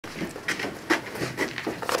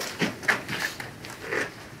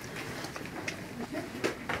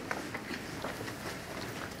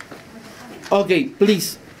Okay,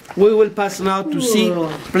 please. We will pass now to see.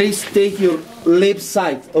 Please take your left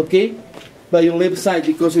side, okay? By your left side,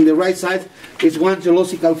 because in the right side is one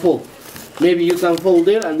geological fault. Maybe you can fall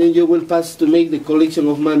there, and then you will pass to make the collection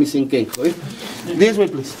of mummies in cave. Okay? This way,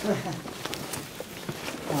 please.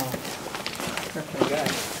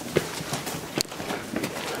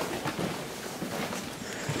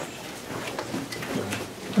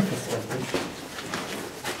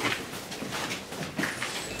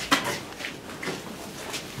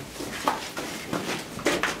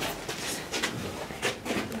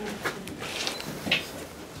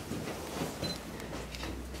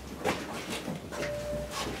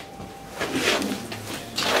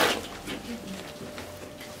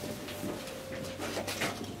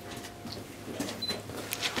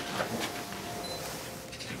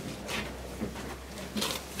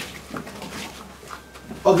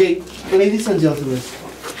 Okay, ladies and gentlemen,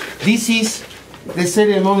 this is the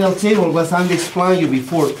ceremonial table what I explained you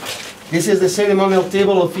before. This is the ceremonial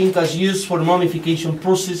table of Incas used for mummification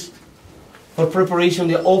process, for preparation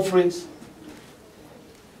of the offerings,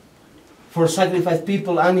 for sacrifice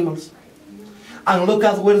people, animals. And look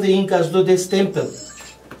at where the Incas do this temple.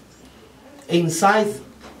 Inside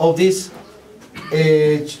of this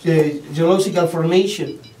geological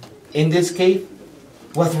formation, in this cave,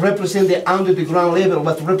 what represent the under the ground level,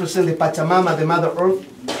 what represent the Pachamama, the Mother Earth.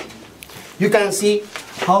 You can see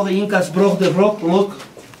how the Incas broke the rock. Look,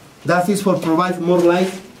 that is for provide more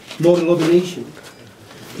light, more illumination.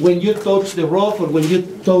 When you touch the rock or when you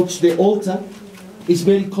touch the altar, it's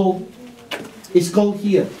very cold. It's cold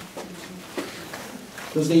here.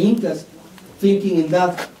 Because the Incas thinking in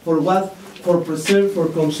that for what? For preserve, for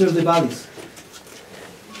conserve the bodies.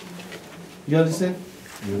 You understand?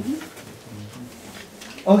 Mm-hmm.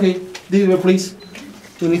 Okay, this way please.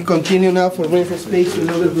 We need to continue now for rest space in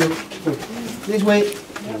order to this way.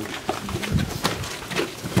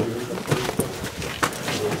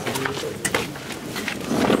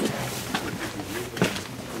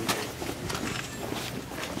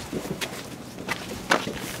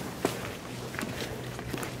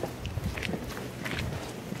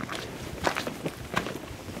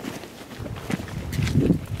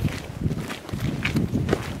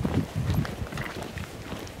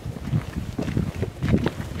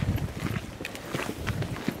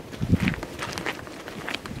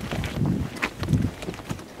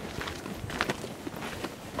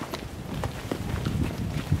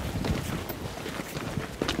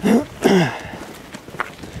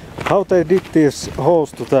 How they did these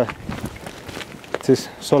holes to this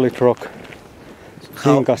solid rock?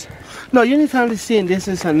 How? Incas. No, you need to understand this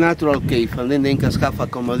is a natural cave, and then the Incas have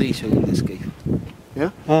accommodation in this cave.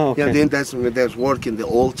 Yeah? Ah, okay. Yeah, then that's work in the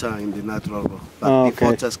altar in the natural rock. But Ah, before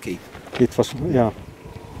okay. just cave. It was, yeah.